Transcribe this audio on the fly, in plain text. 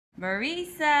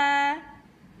Muiriosa.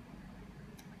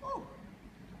 Oh,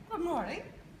 good morning.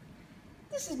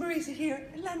 This is Muiriosa here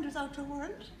in Landers Outdoor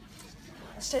World.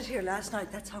 I stayed here last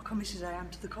night, that's how committed I am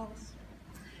to the cause.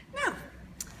 Now,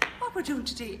 what we're doing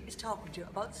today is talking to you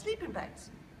about sleeping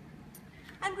bags.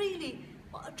 And really,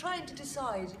 trying to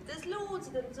decide, there's loads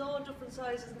of them, there's all different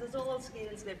sizes, and there's all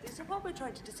scales and everything. So what we're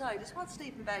trying to decide is what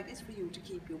sleeping bag is for you to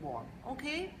keep you warm,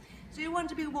 okay? So you want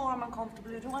to be warm and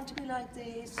comfortable, you don't want to be like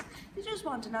this. You just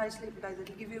want a nice sleeping bag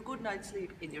that'll give you a good night's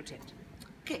sleep in your tent.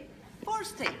 Okay,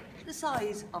 first thing, the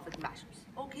size of it matters,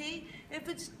 okay? If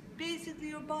it's basically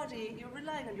your body, you're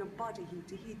relying on your body heat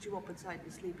to heat you up inside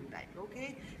the sleeping bag,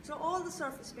 okay? So all the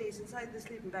surface space inside the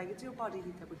sleeping bag, it's your body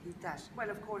heat that will heat that. Well,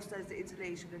 of course, there's the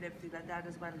insulation and everything like that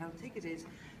as well, and how thick it is,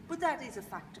 but that is a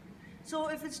factor. So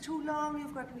if it's too long,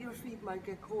 your feet might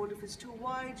get cold. If it's too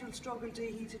wide, you'll struggle to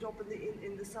heat it up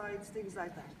in the sides, things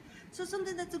like that. So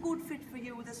something that's a good fit for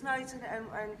you, that's nice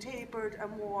and tapered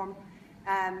and warm,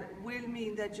 will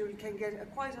mean that you can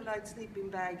get quite a light sleeping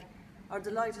bag, or the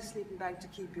lightest sleeping bag to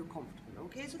keep you comfortable,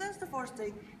 okay? So that's the first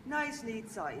thing, nice neat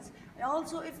size.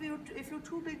 Also, if you're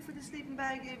too big for the sleeping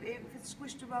bag, if it's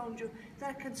squished around you,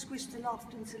 that can squish the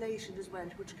loft insulation as well,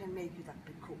 which can make you that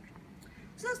bit cold.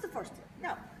 So that's the first thing.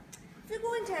 Now, if you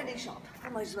go into any shop, I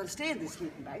might as well stay in this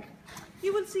sleeping bag,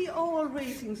 you will see all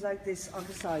ratings like this on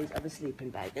the side of a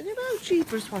sleeping bag. And oh,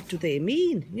 cheapers, what do they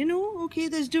mean? You know, okay,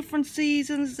 there's different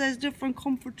seasons, there's different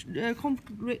comfort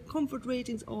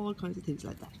ratings, all kinds of things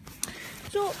like that.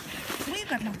 So we've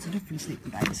got lots of different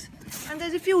sleeping bags, and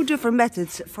there's a few different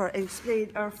methods for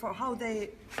how they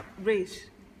rate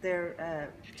their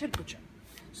temperature,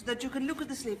 so that you can look at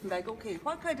the sleeping bag. Okay,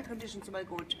 what kind of conditions am I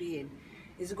going to be in?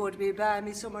 Is it going to be a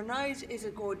balmy summer night? Is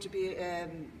it going to be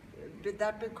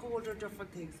that bit colder?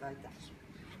 Different things like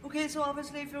that. Okay, so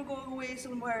obviously if you're going away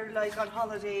somewhere like on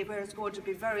holiday where it's going to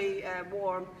be very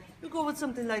warm, you go with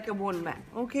something like a 1-man,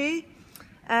 okay?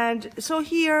 And so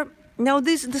here, now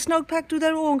the Snug Pack do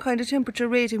their own kind of temperature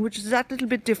rating, which is that little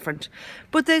bit different.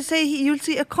 But they say you'll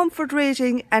see a comfort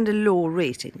rating and a low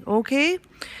rating, okay?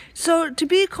 So to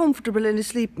be comfortable in a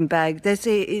sleeping bag, they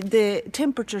say the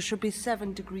temperature should be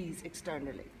 7 degrees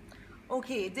externally.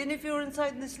 Okay, then if you're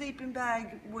inside in the sleeping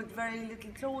bag with very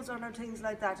little clothes on or things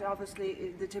like that,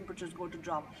 obviously the temperature is going to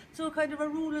drop. So kind of a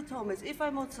rule of thumb is, if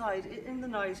I'm outside in the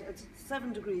night at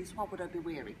 7 degrees, what would I be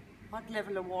wearing? What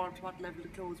level of warmth, what level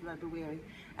of clothes would I be wearing?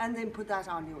 And then put that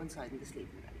on you inside in the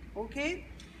sleeping bag, okay?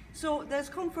 So there's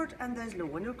comfort and there's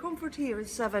low. And your comfort here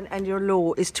is 7 and your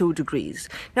low is 2 degrees.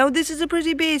 Now this is a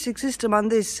pretty basic system on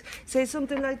this. Say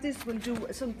something like this will do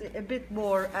something a bit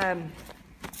more,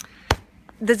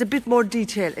 there's a bit more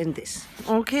detail in this,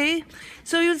 okay?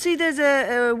 So you'll see there's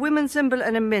a women's symbol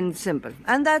and a men's symbol.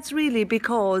 And that's really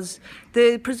because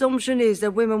the presumption is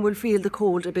that women will feel the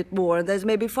cold a bit more. And there's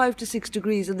maybe 5 to 6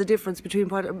 degrees in the difference between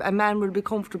what a man will be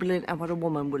comfortable in and what a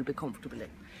woman will be comfortable in.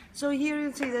 So here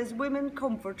you'll see there's women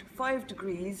comfort 5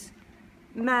 degrees,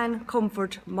 man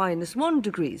comfort -1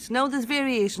 degrees. Now there's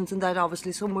variations in that,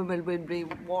 obviously. Some women will be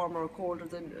warmer or colder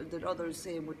than others,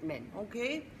 same with men,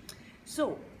 okay?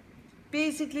 So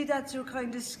basically that's your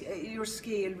kind of your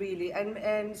scale really,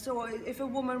 and so if a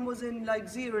woman was in like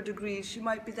 0 degrees, she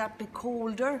might be that bit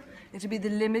colder, it'd be the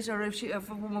limit. Or if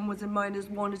a woman was in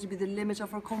 -1, it'd be the limit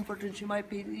of her comfort, and she might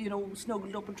be, you know,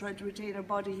 snuggled up and trying to retain her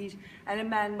body heat. And a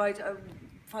man might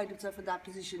find himself in that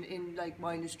position in like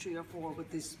 -3 or 4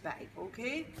 with this bag,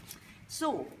 okay?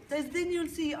 So then you'll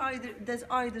see there's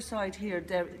either side here.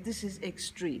 This is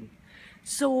extreme,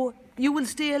 so you will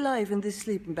stay alive in this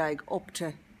sleeping bag up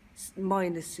to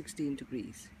 -16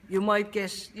 degrees. You might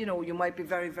get, you know, you might be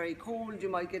very, very cold. You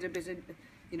might get a bit of,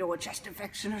 you know, a chest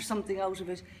infection or something out of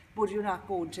it, but you're not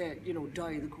going to, you know,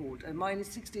 die of the cold. And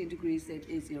 -16 degrees then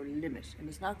is your limit. And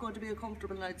it's not going to be a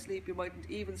comfortable night's sleep. You mightn't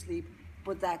even sleep,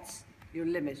 but that's your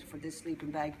limit for this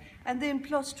sleeping bag. And then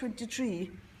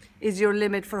 +23 is your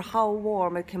limit for how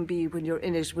warm it can be when you're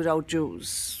in it without you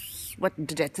sweating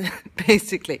to death,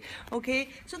 basically. Okay,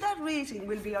 so that rating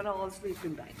will be on all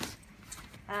sleeping bags.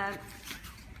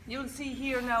 You'll see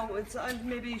here now, I'll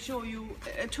maybe show you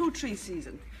a 2-3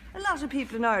 season. A lot of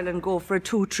people in Ireland go for a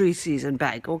 2-3 season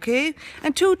bag, okay?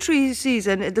 And 2-3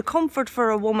 season, the comfort for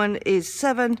a woman is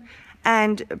 7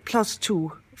 and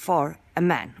 +2 for a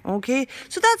man, okay?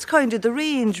 So that's kind of the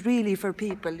range really for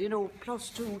people, you know,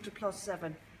 +2 to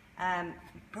 +7.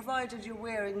 Provided you're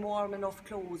wearing warm enough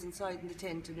clothes inside in the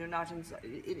tent and you're not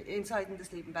inside in the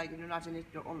sleeping bag and you're not in it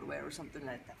in your underwear or something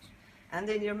like that. And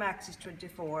then your max is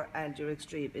 24 and your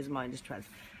extreme is -12.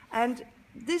 And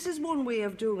this is one way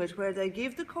of doing it, where they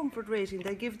give the comfort rating,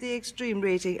 they give the extreme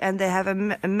rating, and they have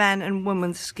a man and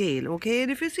woman scale, okay?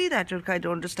 And if you see that, you'll kind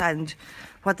of understand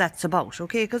what that's about,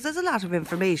 okay? Because there's a lot of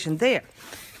information there.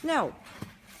 Now,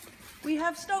 we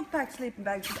have snug pack sleeping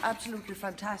bags, which are absolutely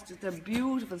fantastic. They're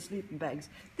beautiful sleeping bags.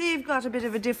 They've got a bit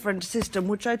of a different system,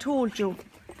 which I told you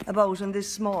about in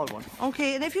this small one.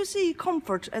 Okay, and if you see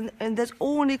comfort, and there's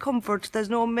only comfort, there's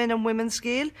no men and women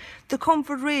scale, the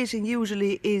comfort rating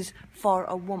usually is for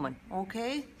a woman,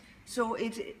 okay? So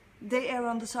they err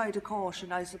on the side of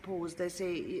caution, I suppose. They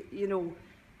say, you know,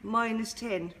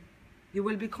 -10, you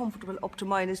will be comfortable up to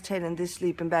 -10 in this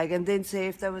sleeping bag. And then say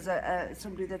if there was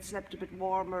somebody that slept a bit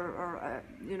warmer, or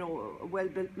you know, a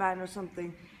well-built man or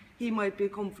something, he might be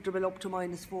comfortable up to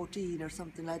 -14 or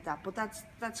something like that. But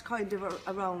that's kind of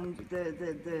around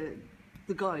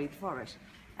the guide for it.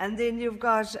 And then you've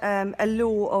got a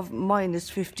low of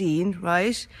 -15,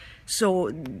 right? So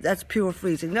that's pure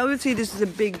freezing. Now you'll see this is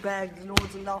a big bag, there's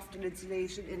loads of loft and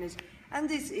insulation in it, and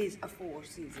this is a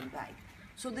 4-season bag.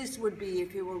 So this would be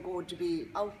if you were going to be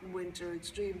out in winter,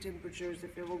 extreme temperatures,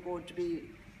 if you were going to be,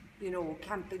 you know,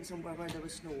 camping somewhere where there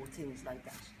was snow, things like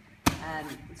that.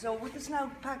 So with the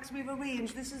snout packs we've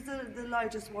arranged, this is the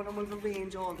lightest one, and we've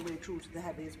arranged all the way through to the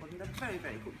heaviest one, and they're very,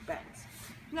 very good bags.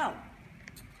 Now,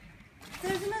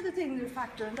 there's another thing to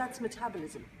factor, and that's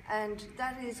metabolism, and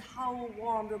that is how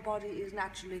warm your body is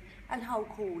naturally and how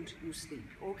cold you sleep,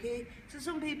 okay? So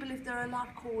some people, if they're a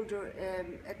lot colder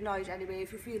at night anyway,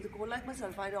 if you feel the cold, like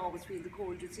myself, I'd always feel the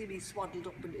cold. You'd see me swaddled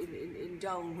up in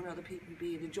down when other people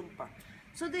be in a jumper.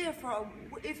 So therefore,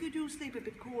 if you do sleep a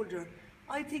bit colder,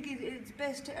 I think it's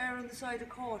best to err on the side of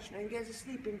caution and get a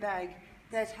sleeping bag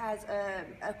that has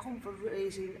a comfort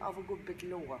rating of a good bit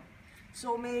lower.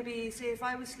 So maybe, say if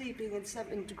I was sleeping in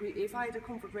 7 degrees, if I had a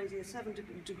comfort rating of 7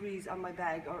 degrees on my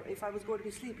bag, or if I was going to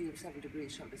be sleeping at 7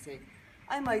 degrees, shall we say,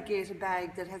 I might get a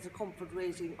bag that has a comfort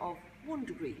rating of 1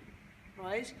 degree,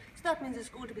 right? So that means it's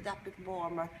going to be that bit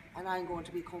warmer, and I'm going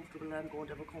to be comfortable, and I'm going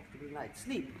to have a comfortable night's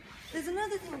sleep. There's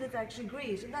another thing that's actually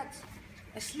great, and that's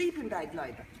a sleeping bag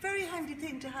liner. Very handy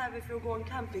thing to have if you're going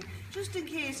camping, just in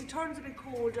case it turns a bit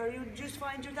colder, you just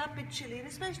find you're that bit chilly, and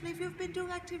especially if you've been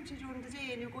doing activity during the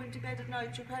day and you're going to bed at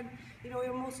night, you can, you know,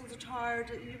 your muscles are tired,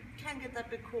 you can get that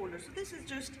bit colder. So this is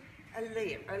just a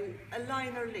layer, a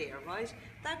liner layer, right?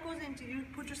 That goes into, you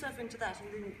put yourself into that,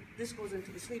 and then this goes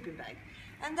into the sleeping bag.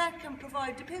 And that can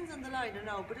provide, depends on the liner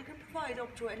now, but it can provide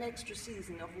up to an extra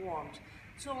season of warmth.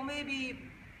 So maybe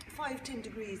 5-10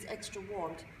 degrees extra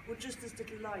warmth with just this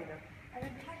little liner, and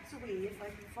it packs away, if I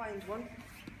can find one,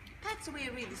 packs away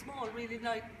really small, really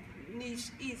light,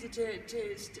 neat, easy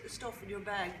to stuff in your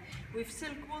bag. We've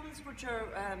silk ones which are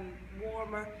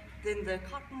warmer than the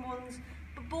cotton ones,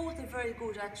 but both are very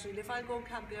good actually. If I go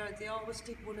camping out, they always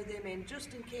stick one of them in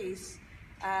just in case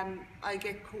I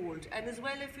get cold. And as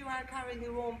well, if you are carrying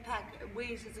your own pack,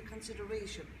 weight is a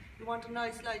consideration. You want a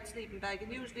nice light sleeping bag,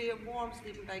 and usually a warm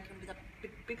sleeping bag can be that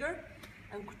bit bigger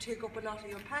and could take up a lot of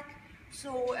your pack.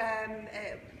 So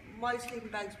my sleeping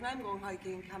bags when I'm going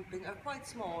hiking and camping are quite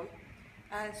small,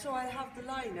 so I have the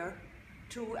liner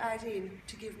to add in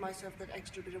to give myself that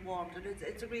extra bit of warmth, and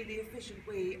it's a really efficient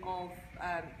way of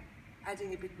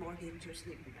adding a bit more heat to your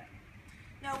sleeping bag.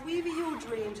 Now we've a huge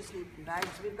range of sleeping bags.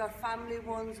 We've got family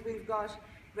ones, we've got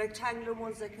rectangular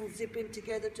ones that can zip in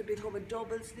together to become a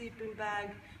double sleeping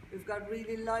bag. We've got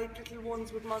really light little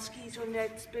ones with mosquito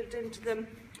nets built into them.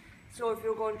 So if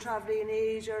you're going travelling in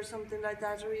Asia or something like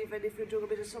that, or even if you're doing a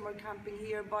bit of summer camping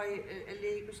here by a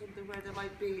lake or something where there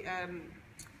might be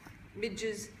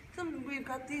midges, we've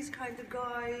got these kind of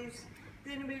guys.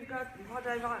 Then we've got what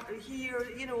I got here,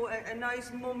 you know, a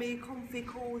nice mummy, comfy,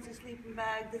 cozy sleeping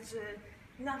bag that's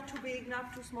not too big,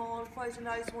 not too small, quite a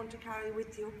nice one to carry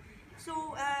with you.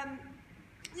 So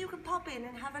you can pop in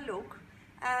and have a look.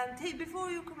 Before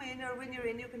you come in, or when you're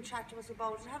in, you can chat to us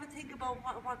about it. Have a think about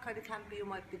what kind of camping you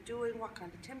might be doing, what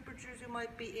kind of temperatures you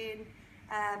might be in.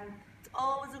 It's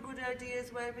always a good idea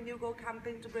as well when you go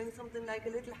camping to bring something like a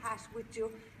little hat with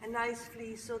you, a nice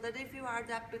fleece, so that if you are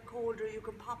that bit colder, you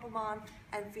can pop them on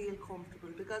and feel comfortable.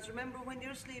 Because remember, when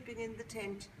you're sleeping in the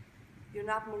tent, you're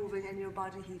not moving and your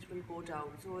body heat will go down.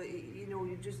 So, you know,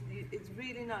 it's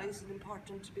really nice and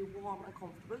important to be warm and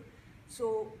comfortable.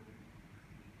 So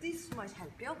this might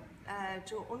help you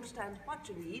to understand what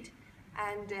you need,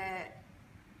 and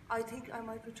I think I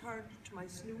might return to my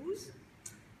snooze.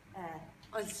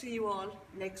 I'll see you all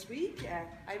next week.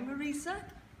 I'm Muiriosa.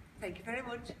 Thank you very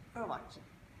much for watching.